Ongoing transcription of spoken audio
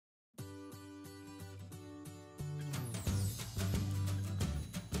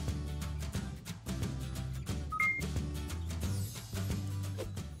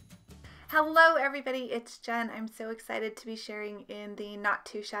Hello everybody, it's Jen. I'm so excited to be sharing in the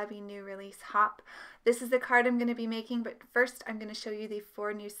Not2Shabby new release Hop. This is the card I'm going to be making, but first I'm going to show you the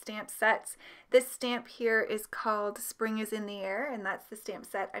 4 new stamp sets. This stamp here is called Spring is in the Air, and that's the stamp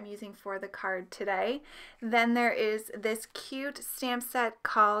set I'm using for the card today. Then there is this cute stamp set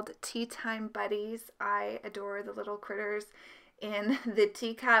called Tea Time Buddies. I adore the little critters in the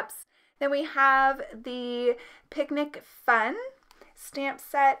teacups. Then we have the Picnic Fun stamp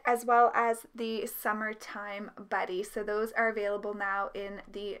set, as well as the Summertime Buddy. So those are available now in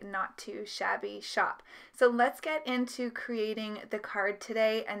the Not2Shabby shop. So let's get into creating the card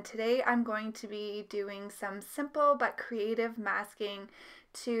today. And today I'm going to be doing some simple but creative masking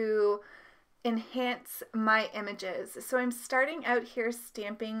to enhance my images. So I'm starting out here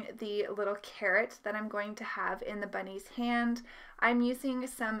stamping the little carrot that I'm going to have in the bunny's hand. I'm using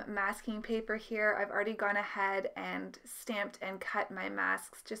some masking paper here. I've already gone ahead and stamped and cut my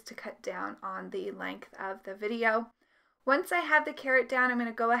masks just to cut down on the length of the video. Once I have the carrot down, I'm going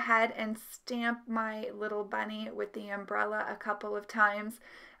to go ahead and stamp my little bunny with the umbrella a couple of times.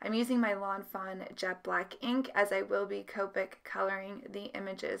 I'm using my Lawn Fawn jet black ink, as I will be copic coloring the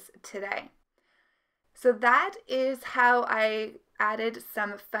images today. So that is how I added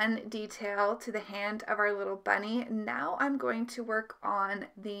some fun detail to the hand of our little bunny. Now I'm going to work on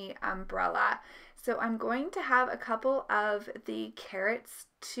the umbrella. So I'm going to have a couple of the carrots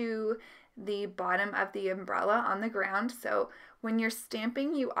to the bottom of the umbrella on the ground. So when you're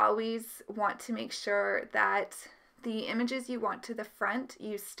stamping, you always want to make sure that the images you want to the front,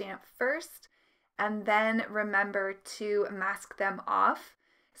 you stamp first, and then remember to mask them off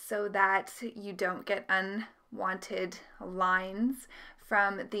so that you don't get unwanted lines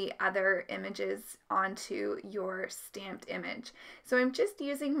from the other images onto your stamped image. So I'm just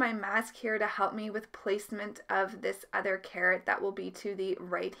using my mask here to help me with placement of this other carrot that will be to the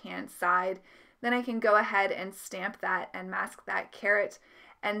right hand side. Then I can go ahead and stamp that and mask that carrot.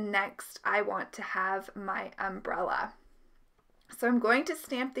 And next I want to have my umbrella. So I'm going to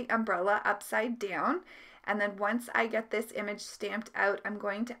stamp the umbrella upside down. And then once I get this image stamped out, I'm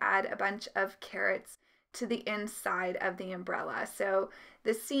going to add a bunch of carrots to the inside of the umbrella. So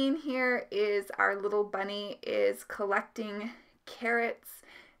the scene here is our little bunny is collecting carrots,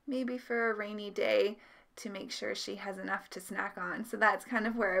 maybe for a rainy day, to make sure she has enough to snack on. So that's kind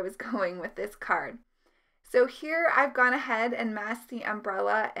of where I was going with this card. So here I've gone ahead and masked the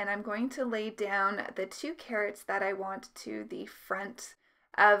umbrella, and I'm going to lay down the 2 carrots that I want to the front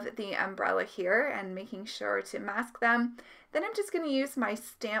of the umbrella here and making sure to mask them. Then I'm just going to use my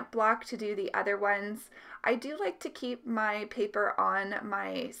stamp block to do the other ones. I do like to keep my paper on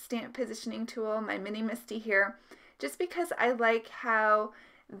my stamp positioning tool, my mini Misti here, just because I like how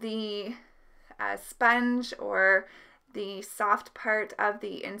the sponge or the soft part of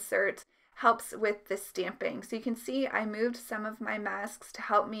the insert helps with the stamping. So you can see I moved some of my masks to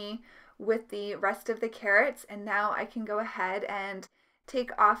help me with the rest of the carrots, and now I can go ahead and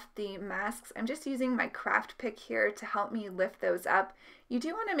take off the masks. I'm just using my craft pick here to help me lift those up. You do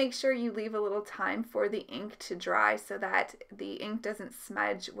want to make sure you leave a little time for the ink to dry so that the ink doesn't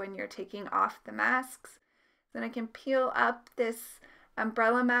smudge when you're taking off the masks. Then I can peel up this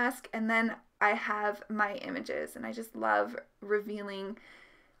umbrella mask, and then I have my images, and I just love revealing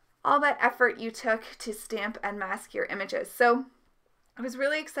all that effort you took to stamp and mask your images. So I was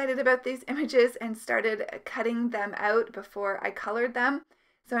really excited about these images and started cutting them out before I colored them.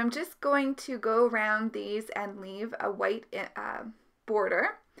 So I'm just going to go around these and leave a white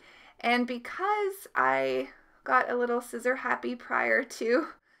border. And because I got a little scissor happy prior to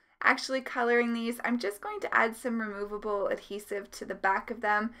actually coloring these, I'm just going to add some removable adhesive to the back of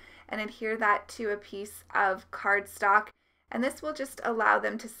them and adhere that to a piece of cardstock. And this will just allow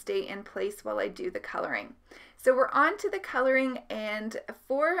them to stay in place while I do the coloring. So we're on to the coloring, and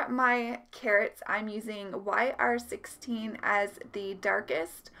for my carrots, I'm using YR16 as the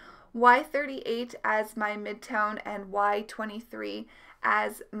darkest, Y38 as my midtone, and Y23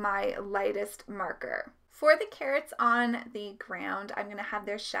 as my lightest marker. For the carrots on the ground, I'm going to have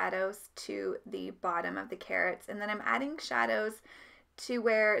their shadows to the bottom of the carrots, and then I'm adding shadows to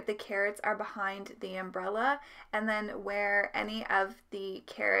where the carrots are behind the umbrella, and then where any of the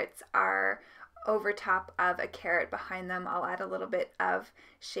carrots are over top of a carrot behind them, I'll add a little bit of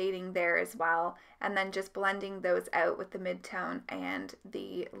shading there as well, and then just blending those out with the midtone and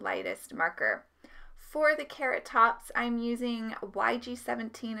the lightest marker. For the carrot tops, I'm using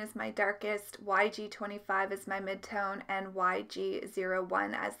YG17 as my darkest, YG25 as my midtone, and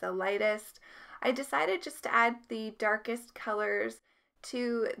YG01 as the lightest. I decided just to add the darkest colors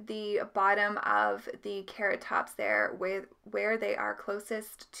to the bottom of the carrot tops there where they are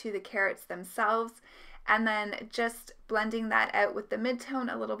closest to the carrots themselves, and then just blending that out with the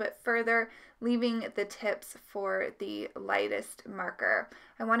midtone a little bit further, leaving the tips for the lightest marker.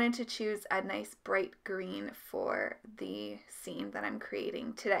 I wanted to choose a nice bright green for the scene that I'm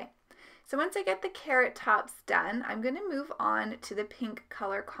creating today. So once I get the carrot tops done, I'm going to move on to the pink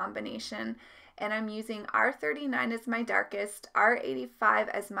color combination, and I'm using R39 as my darkest, R85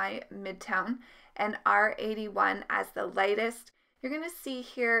 as my midtone, and R81 as the lightest. You're going to see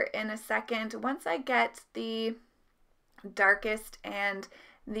here in a second, once I get the darkest and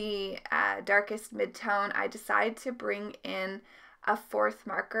the darkest midtone, I decide to bring in a fourth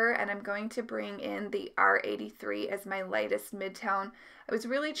marker, and I'm going to bring in the R83 as my lightest midtone. I was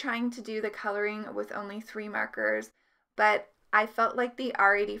really trying to do the coloring with only 3 markers, but I felt like the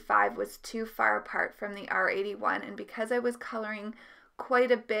R85 was too far apart from the R81, and because I was coloring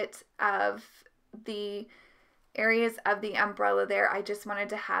quite a bit of the areas of the umbrella there, I just wanted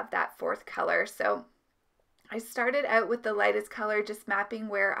to have that fourth color. So I started out with the lightest color, just mapping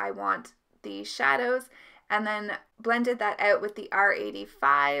where I want the shadows, and then blended that out with the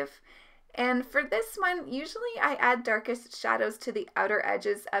R85. And for this one, usually I add darkest shadows to the outer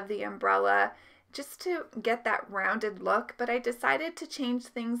edges of the umbrella just to get that rounded look, but I decided to change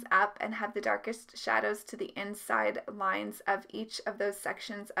things up and have the darkest shadows to the inside lines of each of those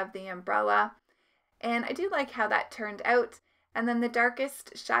sections of the umbrella. And I do like how that turned out. And then the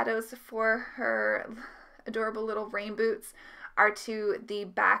darkest shadows for her adorable little rain boots are to the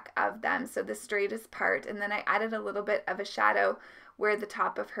back of them, so the straightest part. And then I added a little bit of a shadow where the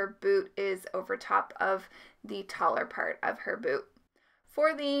top of her boot is over top of the taller part of her boot.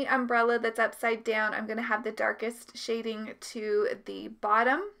 For the umbrella that's upside down, I'm going to have the darkest shading to the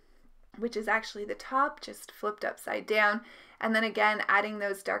bottom, which is actually the top, just flipped upside down. And then again, adding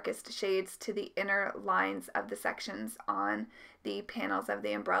those darkest shades to the inner lines of the sections on the panels of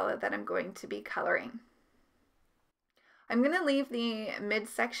the umbrella that I'm going to be coloring. I'm going to leave the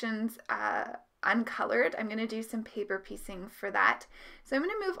midsections uncolored. I'm going to do some paper piecing for that. So I'm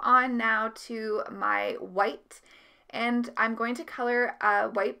going to move on now to my white, and I'm going to color a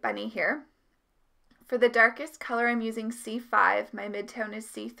white bunny here. For the darkest color, I'm using C5. My midtone is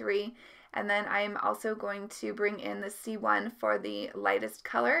C3. And then I'm also going to bring in the C1 for the lightest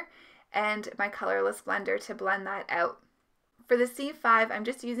color and my colorless blender to blend that out. For the C5, I'm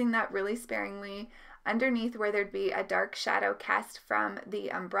just using that really sparingly underneath where there'd be a dark shadow cast from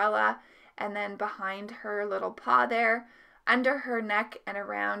the umbrella, and then behind her little paw there, under her neck and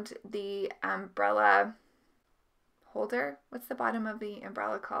around the umbrella holder. What's the bottom of the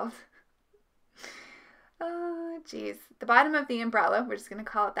umbrella called? Oh, geez. The bottom of the umbrella, we're just going to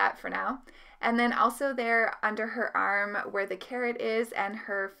call it that for now. And then also there under her arm where the carrot is and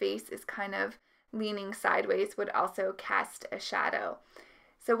her face is kind of leaning sideways would also cast a shadow.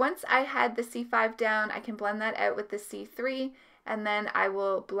 So once I had the C5 down, I can blend that out with the C3, and then I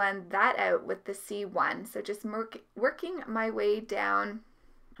will blend that out with the C1. So just working my way down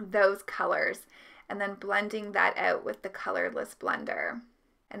those colors and then blending that out with the colorless blender.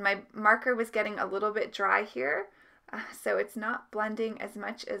 And my marker was getting a little bit dry here, so it's not blending as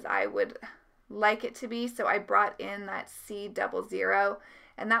much as I would like it to be. So I brought in that C00,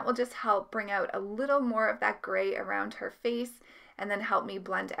 and that will just help bring out a little more of that gray around her face, and then help me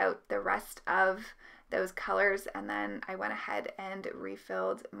blend out the rest of those colors. And then I went ahead and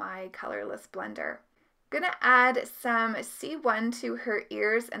refilled my colorless blender. I'm going to add some C1 to her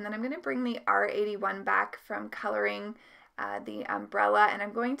ears, and then I'm going to bring the R81 back from coloring the umbrella, and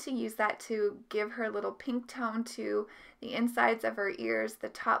I'm going to use that to give her a little pink tone to the insides of her ears, the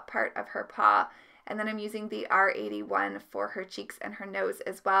top part of her paw, and then I'm using the R81 for her cheeks and her nose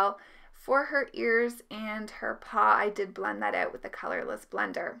as well. For her ears and her paw, I did blend that out with the colorless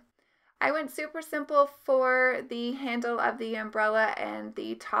blender. I went super simple for the handle of the umbrella and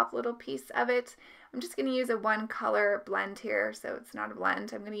the top little piece of it. I'm just going to use a one color blend here, so it's not a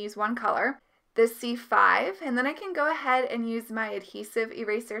blend. I'm going to use one color, the C5, and then I can go ahead and use my adhesive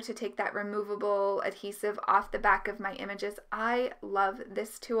eraser to take that removable adhesive off the back of my images. I love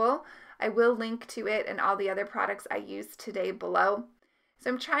this tool. I will link to it and all the other products I used today below. So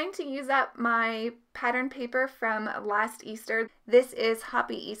I'm trying to use up my pattern paper from last Easter. This is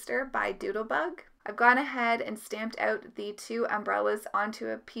Happy Easter by Doodle. I've gone ahead and stamped out the 2 umbrellas onto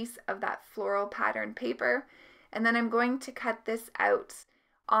a piece of that floral pattern paper, and then I'm going to cut this out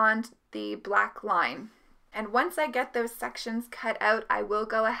on the black line. And once I get those sections cut out, I will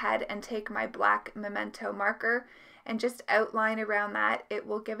go ahead and take my black memento marker and just outline around that. It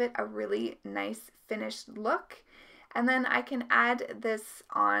will give it a really nice finished look. And then I can add this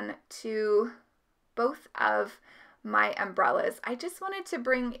on to both of my umbrellas. I just wanted to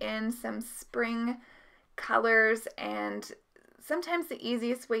bring in some spring colors, and sometimes the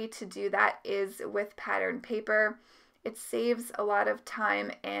easiest way to do that is with pattern paper. It saves a lot of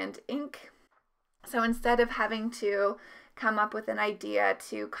time and ink. So instead of having to come up with an idea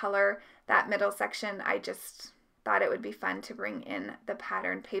to color that middle section, I just thought it would be fun to bring in the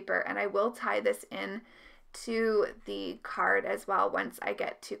pattern paper, and I will tie this in to the card as well once I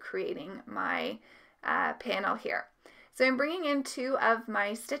get to creating my panel here. So I'm bringing in 2 of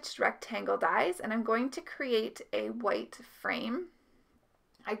my stitched rectangle dies, and I'm going to create a white frame.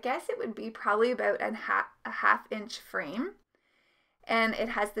 I guess it would be probably about a half-inch frame, and it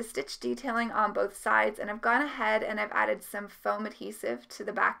has the stitch detailing on both sides, and I've gone ahead and I've added some foam adhesive to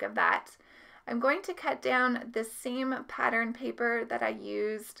the back of that. I'm going to cut down the same pattern paper that I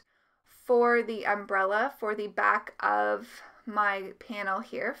used for the umbrella for the back of my panel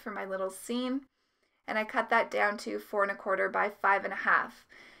here for my little scene, and I cut that down to 4 1/4 by 5 1/2.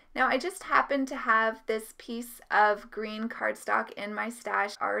 Now I just happen to have this piece of green cardstock in my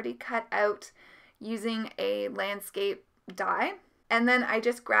stash already cut out using a landscape die, and then I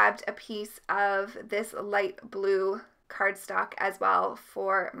just grabbed a piece of this light blue cardstock as well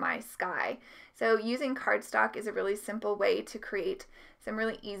for my sky. So using cardstock is a really simple way to create some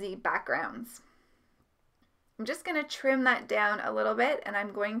really easy backgrounds. I'm just going to trim that down a little bit, and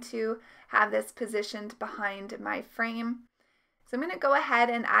I'm going to have this positioned behind my frame. So I'm going to go ahead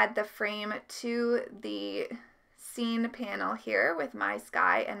and add the frame to the scene panel here with my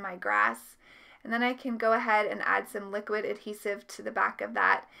sky and my grass, and then I can go ahead and add some liquid adhesive to the back of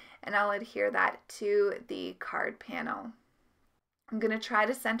that, and I'll adhere that to the card panel. I'm going to try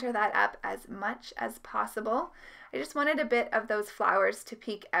to center that up as much as possible. I just wanted a bit of those flowers to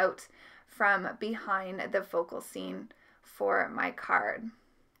peek out from behind the focal scene for my card.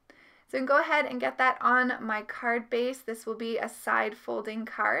 So I can go ahead and get that on my card base. This will be a side folding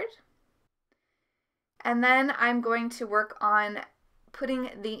card. And then I'm going to work on putting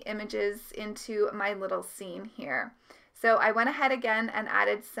the images into my little scene here. So I went ahead again and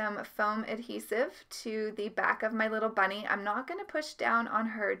added some foam adhesive to the back of my little bunny. I'm not going to push down on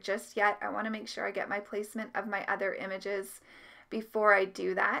her just yet. I want to make sure I get my placement of my other images before I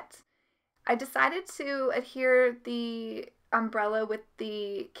do that. I decided to adhere the umbrella with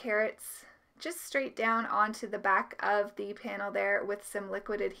the carrots just straight down onto the back of the panel there with some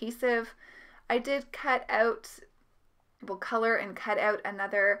liquid adhesive. I did cut out, will color and cut out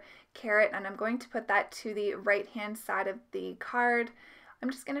another carrot, and I'm going to put that to the right hand side of the card. I'm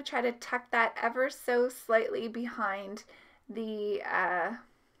just going to try to tuck that ever so slightly behind the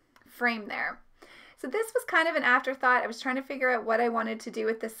frame there. So this was kind of an afterthought. I was trying to figure out what I wanted to do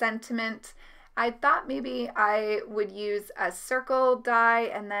with the sentiment. I thought maybe I would use a circle die,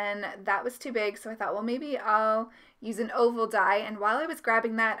 and then that was too big, so I thought, well, maybe I'll use an oval die. And while I was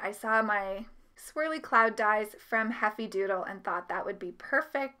grabbing that, I saw my swirly cloud dies from heffydoodle and thought that would be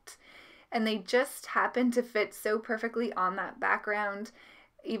perfect, and they just happened to fit so perfectly on that background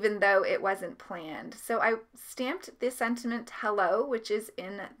even though it wasn't planned. So I stamped the sentiment hello, which is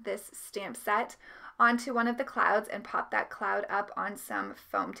in this stamp set, onto one of the clouds and popped that cloud up on some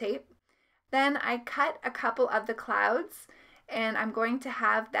foam tape. Then I cut a couple of the clouds, and I'm going to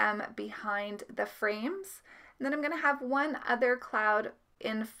have them behind the frames, and then I'm going to have one other cloud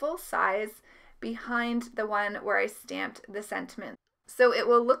in full size behind the one where I stamped the sentiment. So it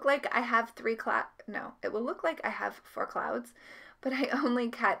will look like I have it will look like I have 4 clouds, but I only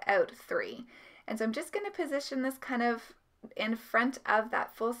cut out 3. And so I'm just going to position this kind of in front of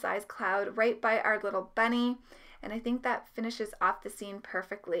that full-size cloud right by our little bunny, and I think that finishes off the scene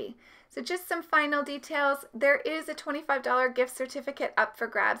perfectly. So just some final details. There is a $25 gift certificate up for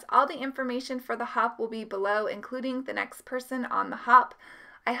grabs. All the information for the hop will be below, including the next person on the hop.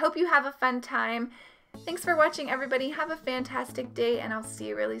 I hope you have a fun time. Thanks for watching, everybody. Have a fantastic day, and I'll see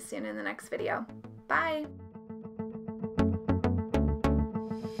you really soon in the next video. Bye!